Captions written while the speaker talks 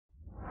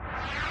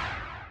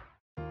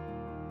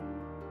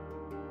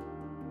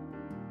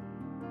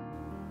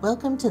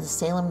Welcome to the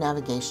Salem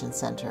Navigation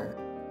Center.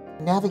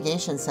 The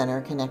Navigation Center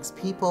connects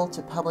people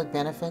to public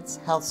benefits,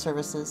 health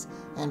services,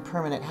 and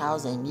permanent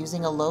housing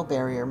using a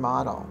low-barrier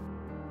model.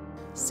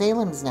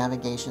 Salem's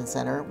Navigation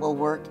Center will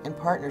work in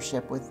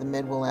partnership with the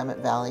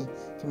Mid-Willamette Valley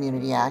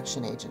Community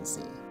Action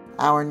Agency.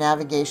 Our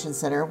Navigation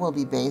Center will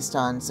be based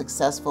on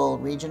successful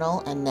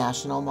regional and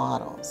national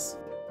models.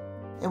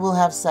 It will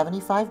have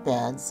 75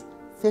 beds,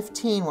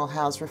 15 will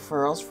house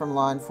referrals from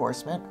law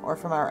enforcement or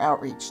from our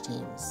outreach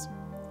teams.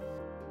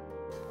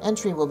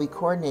 Entry will be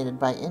coordinated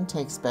by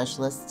intake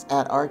specialists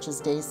at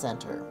Arches Day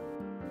Center.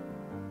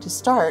 To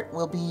start,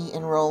 we'll be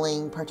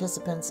enrolling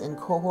participants in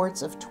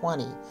cohorts of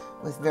 20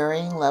 with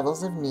varying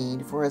levels of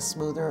need for a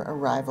smoother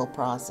arrival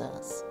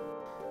process.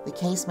 The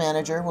case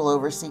manager will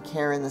oversee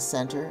care in the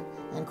center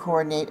and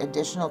coordinate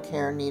additional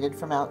care needed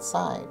from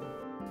outside.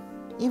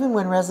 Even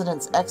when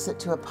residents exit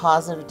to a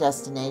positive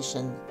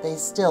destination, they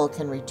still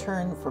can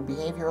return for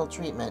behavioral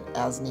treatment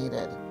as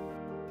needed.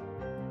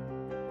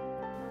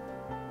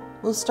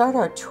 We'll start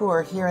our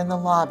tour here in the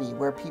lobby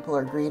where people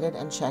are greeted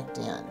and checked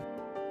in.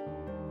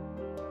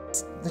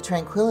 The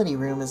Tranquility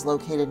Room is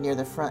located near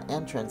the front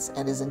entrance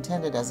and is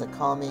intended as a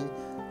calming,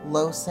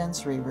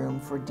 low-sensory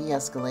room for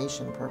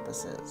de-escalation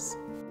purposes.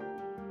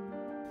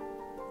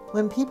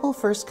 When people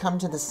first come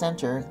to the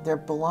center, their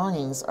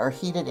belongings are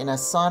heated in a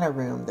sauna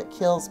room that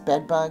kills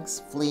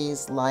bedbugs,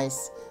 fleas,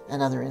 lice,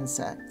 and other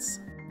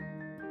insects.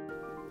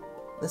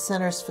 The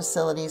center's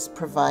facilities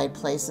provide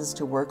places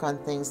to work on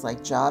things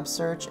like job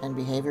search and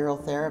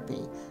behavioral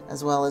therapy,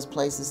 as well as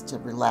places to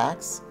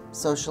relax,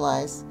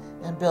 socialize,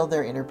 and build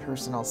their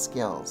interpersonal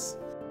skills.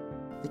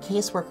 The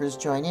caseworkers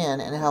join in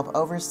and help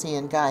oversee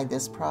and guide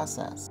this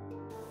process.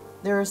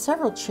 There are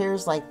several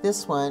chairs like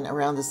this one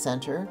around the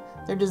center.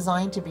 They're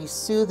designed to be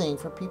soothing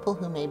for people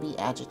who may be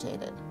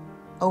agitated.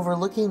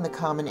 Overlooking the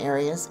common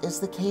areas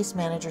is the case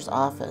manager's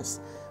office,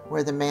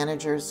 where the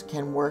managers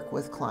can work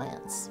with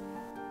clients.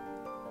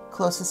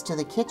 Closest to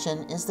the kitchen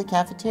is the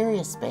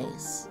cafeteria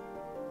space.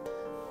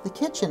 The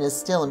kitchen is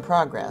still in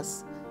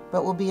progress,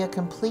 but will be a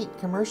complete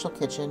commercial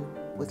kitchen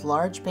with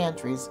large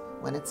pantries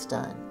when it's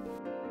done.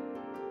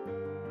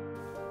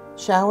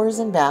 Showers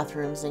and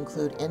bathrooms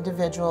include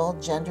individual,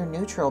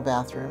 gender-neutral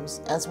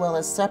bathrooms, as well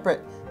as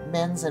separate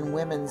men's and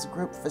women's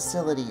group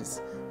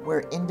facilities,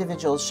 where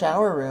individual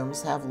shower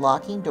rooms have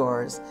locking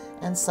doors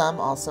and some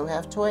also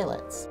have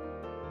toilets.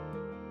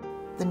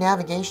 The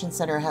Navigation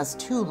Center has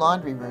 2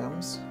 laundry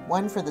rooms,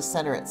 one for the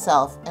center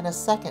itself and a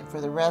second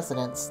for the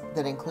residents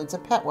that includes a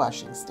pet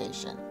washing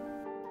station.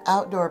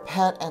 Outdoor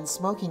pet and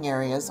smoking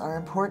areas are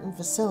important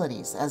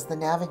facilities as the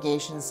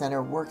Navigation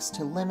Center works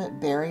to limit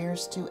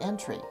barriers to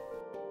entry.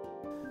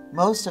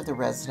 Most of the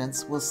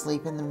residents will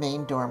sleep in the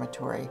main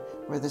dormitory,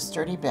 where the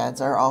sturdy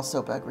beds are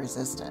also bug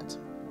resistant.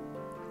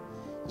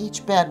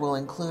 Each bed will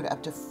include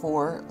up to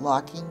 4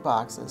 locking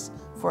boxes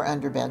for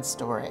underbed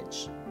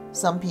storage.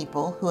 Some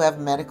people who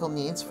have medical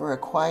needs for a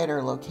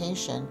quieter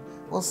location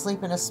will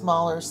sleep in a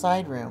smaller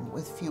side room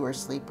with fewer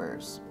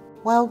sleepers.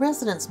 While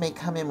residents may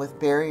come in with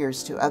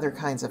barriers to other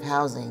kinds of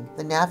housing,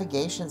 the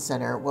Navigation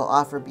Center will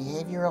offer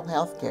behavioral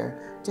health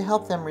care to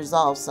help them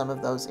resolve some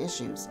of those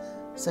issues,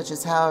 such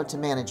as how to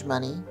manage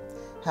money,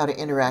 how to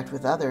interact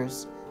with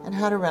others, and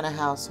how to run a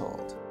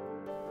household.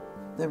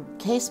 The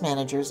case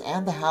managers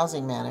and the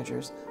housing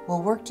managers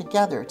will work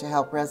together to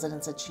help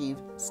residents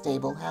achieve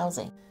stable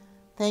housing.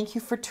 Thank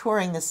you for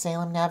touring the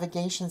Salem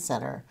Navigation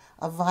Center,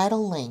 a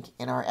vital link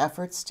in our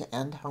efforts to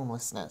end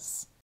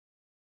homelessness.